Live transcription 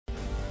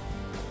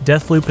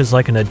Deathloop is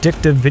like an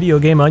addictive video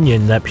game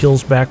onion that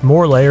peels back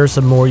more layers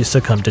the more you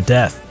succumb to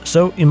death,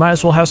 so you might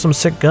as well have some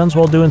sick guns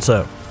while doing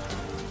so.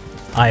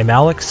 I am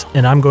Alex,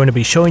 and I'm going to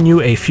be showing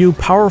you a few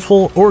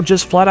powerful or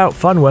just flat out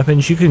fun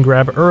weapons you can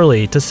grab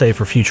early to save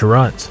for future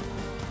runs.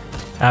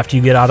 After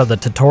you get out of the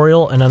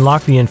tutorial and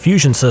unlock the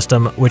infusion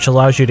system, which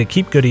allows you to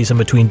keep goodies in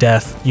between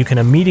death, you can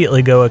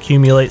immediately go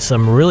accumulate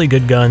some really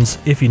good guns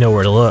if you know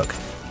where to look.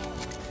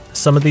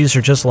 Some of these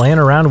are just laying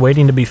around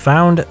waiting to be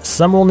found,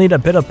 some will need a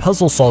bit of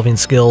puzzle solving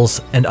skills,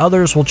 and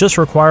others will just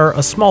require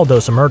a small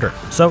dose of murder,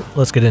 so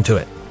let's get into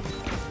it.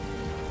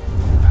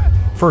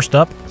 First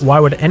up, why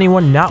would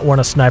anyone not want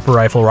a sniper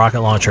rifle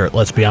rocket launcher,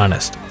 let's be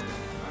honest.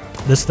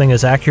 This thing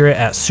is accurate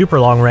at super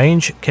long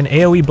range, can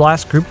AoE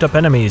blast grouped up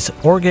enemies,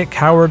 or get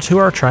cowards who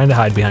are trying to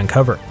hide behind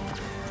cover.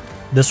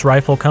 This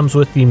rifle comes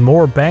with the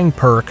More Bang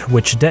perk,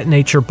 which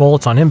detonates your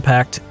bullets on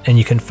impact, and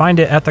you can find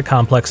it at the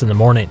complex in the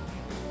morning.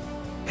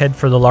 Head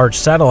for the large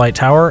satellite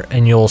tower,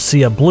 and you'll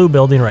see a blue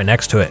building right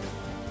next to it.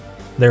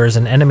 There is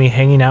an enemy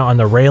hanging out on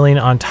the railing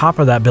on top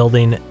of that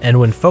building, and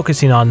when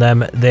focusing on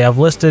them, they have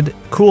listed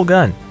 "Cool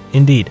gun,"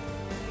 indeed.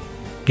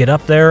 Get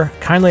up there,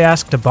 kindly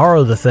ask to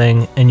borrow the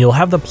thing, and you'll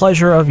have the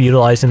pleasure of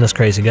utilizing this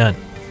crazy gun.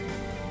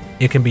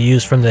 It can be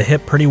used from the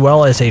hip pretty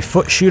well as a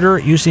foot shooter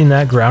using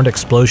that ground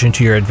explosion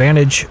to your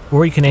advantage,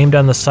 or you can aim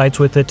down the sights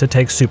with it to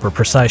take super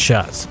precise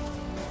shots.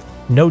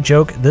 No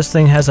joke, this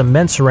thing has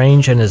immense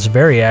range and is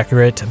very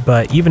accurate,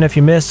 but even if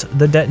you miss,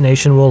 the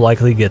detonation will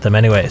likely get them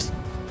anyways.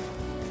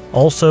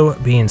 Also,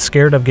 being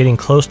scared of getting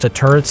close to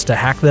turrets to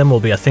hack them will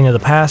be a thing of the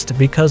past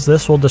because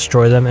this will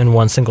destroy them in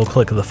one single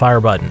click of the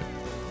fire button.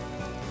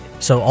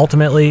 So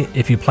ultimately,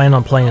 if you plan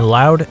on playing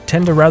loud,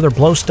 tend to rather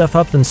blow stuff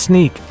up than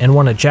sneak, and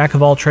want a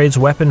jack-of-all-trades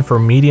weapon for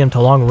medium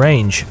to long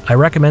range, I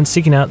recommend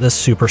seeking out this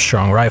super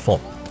strong rifle.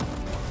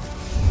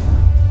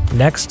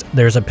 Next,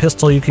 there's a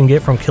pistol you can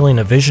get from killing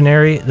a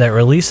visionary that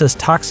releases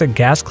toxic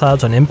gas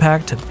clouds on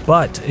impact,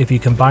 but if you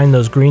combine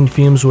those green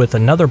fumes with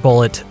another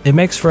bullet, it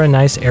makes for a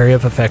nice area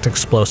of effect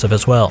explosive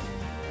as well.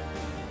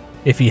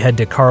 If you head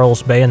to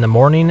Carl's Bay in the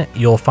morning,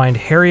 you'll find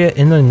Harriet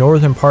in the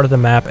northern part of the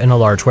map in a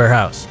large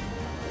warehouse.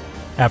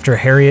 After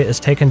Harriet is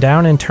taken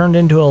down and turned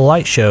into a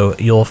light show,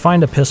 you'll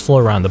find a pistol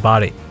around the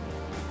body.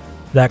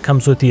 That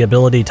comes with the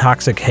ability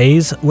Toxic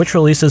Haze, which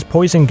releases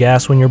poison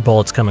gas when your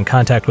bullets come in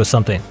contact with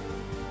something.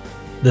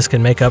 This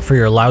can make up for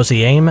your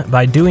lousy aim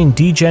by doing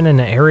degen in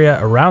an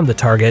area around the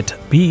target,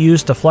 be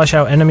used to flush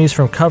out enemies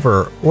from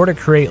cover, or to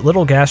create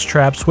little gas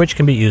traps which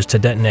can be used to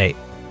detonate.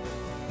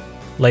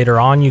 Later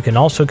on, you can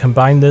also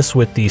combine this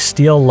with the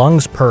Steel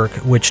Lungs perk,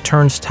 which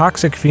turns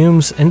toxic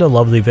fumes into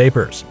lovely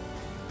vapors.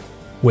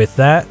 With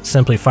that,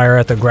 simply fire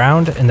at the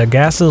ground and the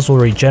gases will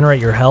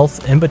regenerate your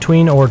health in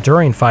between or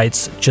during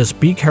fights. Just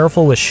be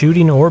careful with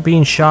shooting or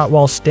being shot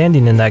while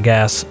standing in that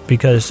gas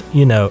because,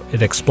 you know,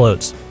 it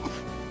explodes.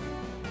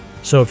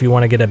 So if you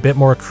want to get a bit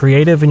more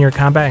creative in your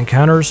combat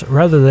encounters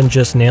rather than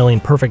just nailing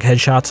perfect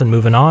headshots and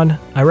moving on,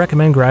 I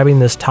recommend grabbing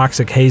this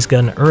Toxic Haze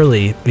gun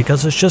early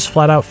because it's just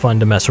flat out fun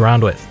to mess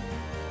around with.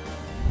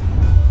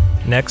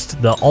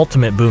 Next, the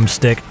Ultimate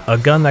Boomstick, a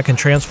gun that can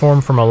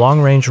transform from a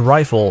long-range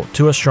rifle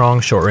to a strong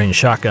short-range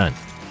shotgun.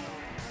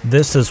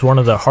 This is one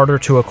of the harder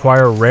to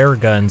acquire rare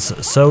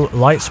guns, so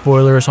light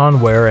spoilers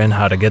on where and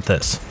how to get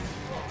this.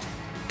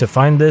 To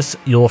find this,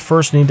 you'll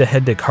first need to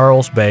head to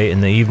Carl's Bay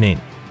in the evening.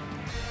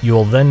 You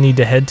will then need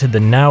to head to the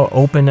now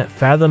open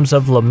Fathoms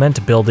of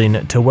Lament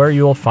building to where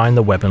you will find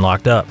the weapon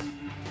locked up.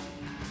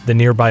 The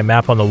nearby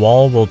map on the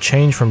wall will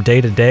change from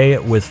day to day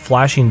with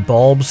flashing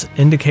bulbs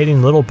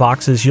indicating little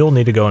boxes you'll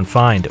need to go and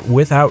find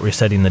without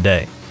resetting the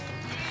day.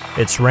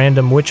 It's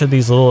random which of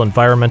these little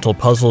environmental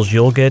puzzles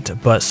you'll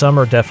get, but some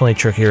are definitely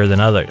trickier than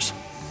others.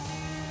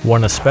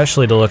 One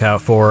especially to look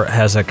out for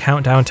has a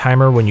countdown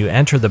timer when you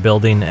enter the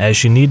building,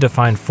 as you need to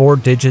find 4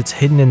 digits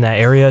hidden in that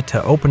area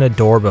to open a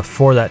door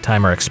before that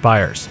timer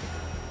expires.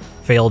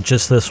 Fail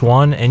just this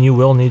one and you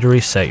will need to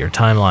reset your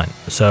timeline,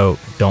 so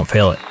don't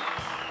fail it.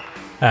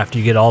 After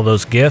you get all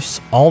those gifts,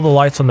 all the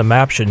lights on the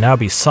map should now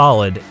be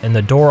solid, and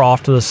the door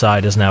off to the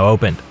side is now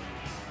opened.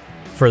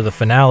 For the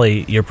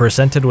finale, you're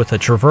presented with a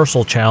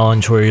traversal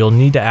challenge where you'll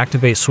need to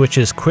activate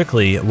switches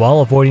quickly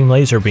while avoiding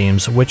laser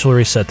beams, which will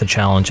reset the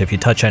challenge if you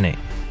touch any.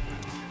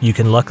 You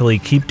can luckily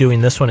keep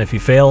doing this one if you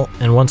fail,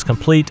 and once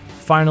complete,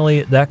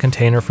 finally that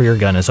container for your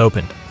gun is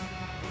opened.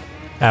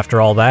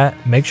 After all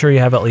that, make sure you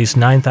have at least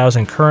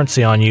 9,000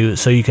 currency on you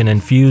so you can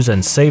infuse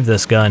and save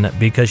this gun,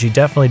 because you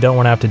definitely don't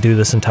want to have to do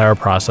this entire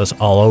process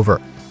all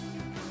over.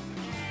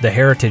 The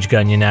Heritage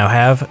gun you now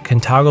have can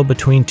toggle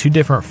between 2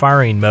 different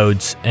firing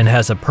modes and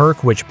has a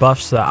perk which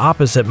buffs the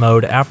opposite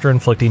mode after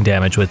inflicting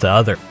damage with the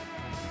other.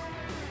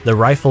 The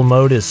rifle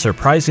mode is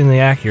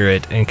surprisingly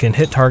accurate and can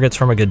hit targets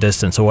from a good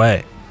distance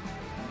away.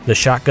 The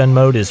shotgun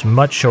mode is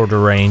much shorter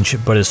range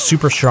but is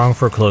super strong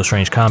for close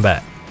range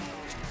combat.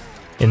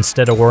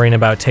 Instead of worrying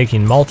about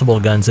taking multiple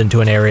guns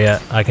into an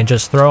area, I can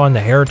just throw on the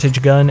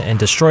Heritage gun and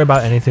destroy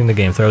about anything the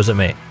game throws at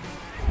me.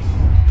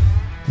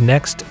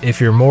 Next,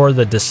 if you're more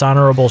the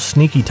dishonorable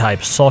sneaky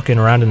type sulking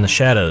around in the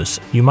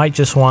shadows, you might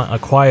just want a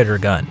quieter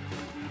gun.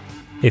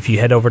 If you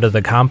head over to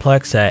the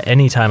complex at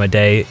any time of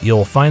day,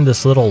 you'll find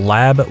this little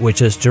lab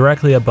which is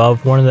directly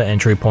above one of the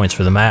entry points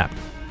for the map.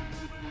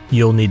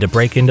 You'll need to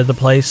break into the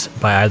place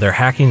by either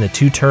hacking the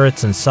 2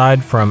 turrets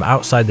inside from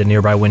outside the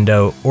nearby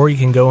window, or you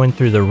can go in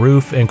through the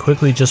roof and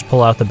quickly just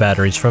pull out the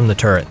batteries from the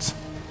turrets.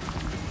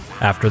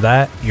 After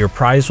that, your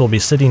prize will be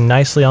sitting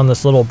nicely on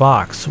this little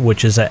box,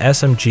 which is a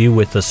SMG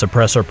with the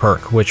suppressor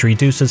perk, which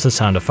reduces the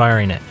sound of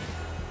firing it.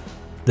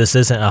 This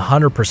isn't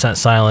 100%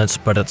 silence,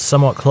 but it's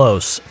somewhat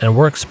close, and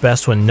works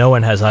best when no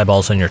one has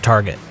eyeballs on your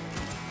target.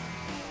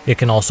 It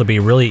can also be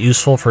really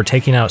useful for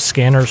taking out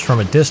scanners from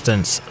a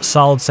distance,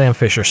 solid Sam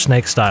Fisher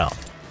snake style.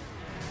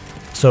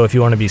 So if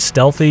you want to be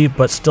stealthy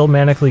but still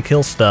manically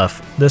kill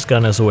stuff, this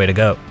gun is the way to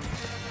go.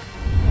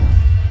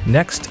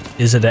 Next,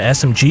 is it a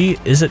SMG?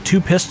 Is it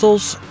 2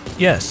 pistols?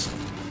 Yes.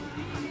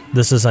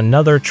 This is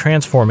another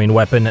transforming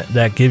weapon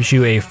that gives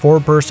you a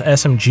 4-burst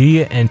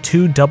SMG and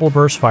 2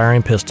 double-burst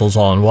firing pistols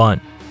all in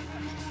one.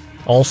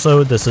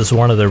 Also, this is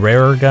one of the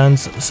rarer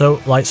guns,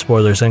 so light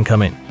spoilers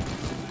incoming.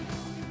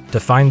 To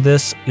find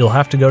this, you'll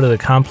have to go to the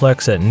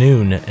complex at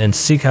noon and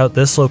seek out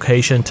this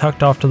location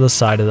tucked off to the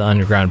side of the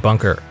underground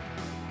bunker.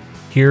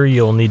 Here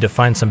you'll need to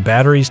find some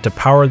batteries to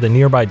power the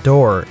nearby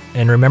door,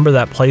 and remember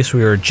that place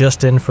we were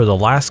just in for the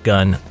last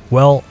gun?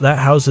 Well, that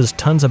houses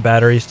tons of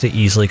batteries to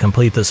easily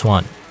complete this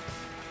one.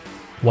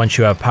 Once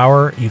you have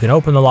power, you can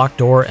open the locked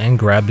door and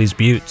grab these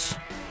buttes.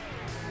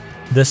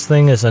 This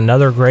thing is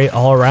another great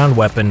all-around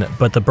weapon,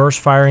 but the burst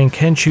firing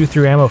can chew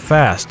through ammo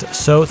fast,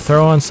 so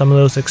throw on some of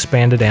those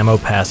expanded ammo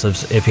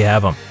passives if you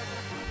have them.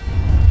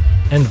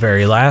 And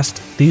very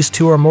last, these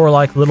 2 are more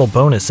like little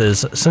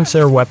bonuses since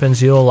they're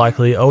weapons you'll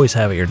likely always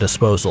have at your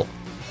disposal.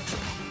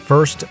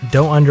 First,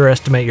 don't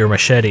underestimate your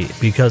machete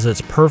because it's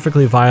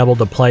perfectly viable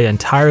to play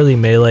entirely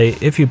melee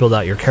if you build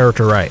out your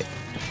character right.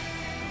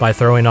 By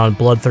throwing on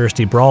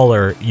Bloodthirsty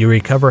Brawler, you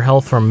recover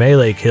health from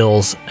melee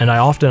kills, and I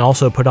often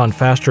also put on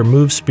faster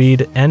move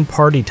speed and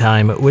party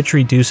time, which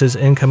reduces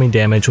incoming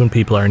damage when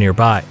people are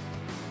nearby.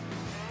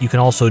 You can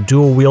also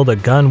dual wield a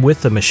gun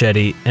with the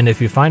machete, and if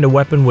you find a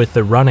weapon with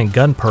the run and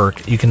gun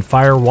perk, you can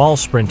fire while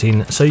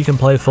sprinting so you can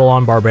play full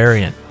on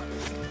barbarian.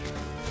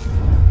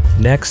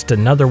 Next,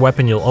 another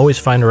weapon you'll always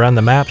find around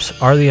the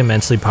maps are the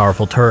immensely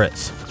powerful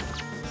turrets.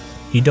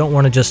 You don't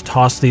want to just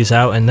toss these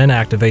out and then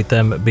activate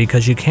them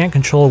because you can't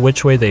control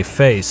which way they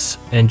face,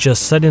 and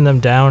just setting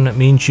them down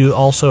means you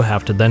also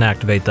have to then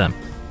activate them.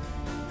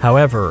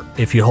 However,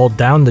 if you hold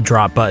down the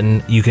drop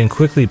button, you can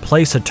quickly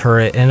place a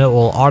turret and it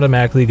will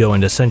automatically go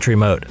into sentry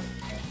mode.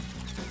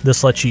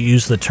 This lets you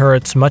use the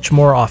turrets much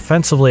more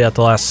offensively at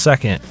the last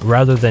second,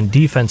 rather than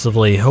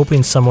defensively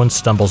hoping someone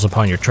stumbles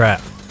upon your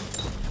trap.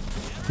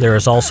 There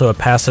is also a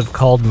passive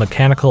called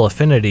Mechanical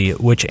Affinity,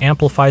 which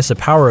amplifies the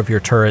power of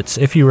your turrets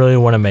if you really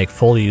want to make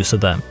full use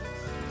of them.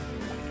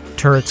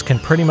 Turrets can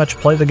pretty much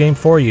play the game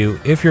for you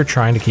if you're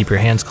trying to keep your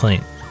hands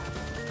clean.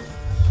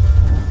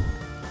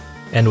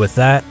 And with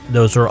that,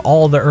 those are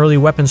all the early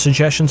weapon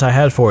suggestions I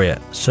had for you,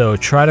 so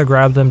try to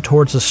grab them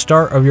towards the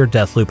start of your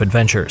Deathloop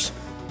adventures.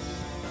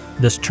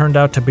 This turned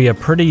out to be a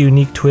pretty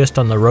unique twist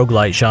on the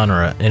roguelite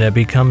genre, and it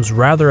becomes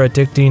rather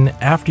addicting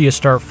after you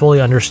start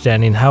fully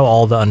understanding how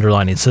all the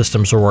underlying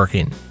systems are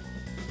working.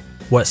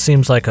 What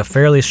seems like a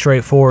fairly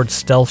straightforward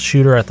stealth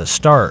shooter at the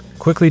start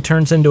quickly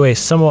turns into a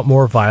somewhat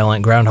more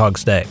violent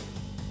Groundhog's Day.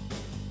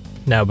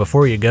 Now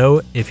before you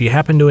go, if you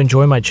happen to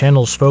enjoy my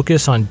channel's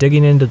focus on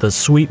digging into the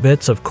sweet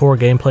bits of core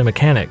gameplay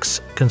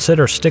mechanics,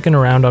 consider sticking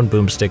around on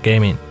Boomstick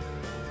Gaming.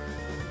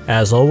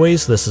 As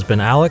always, this has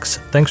been Alex,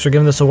 thanks for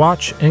giving this a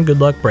watch, and good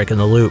luck breaking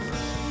the loop.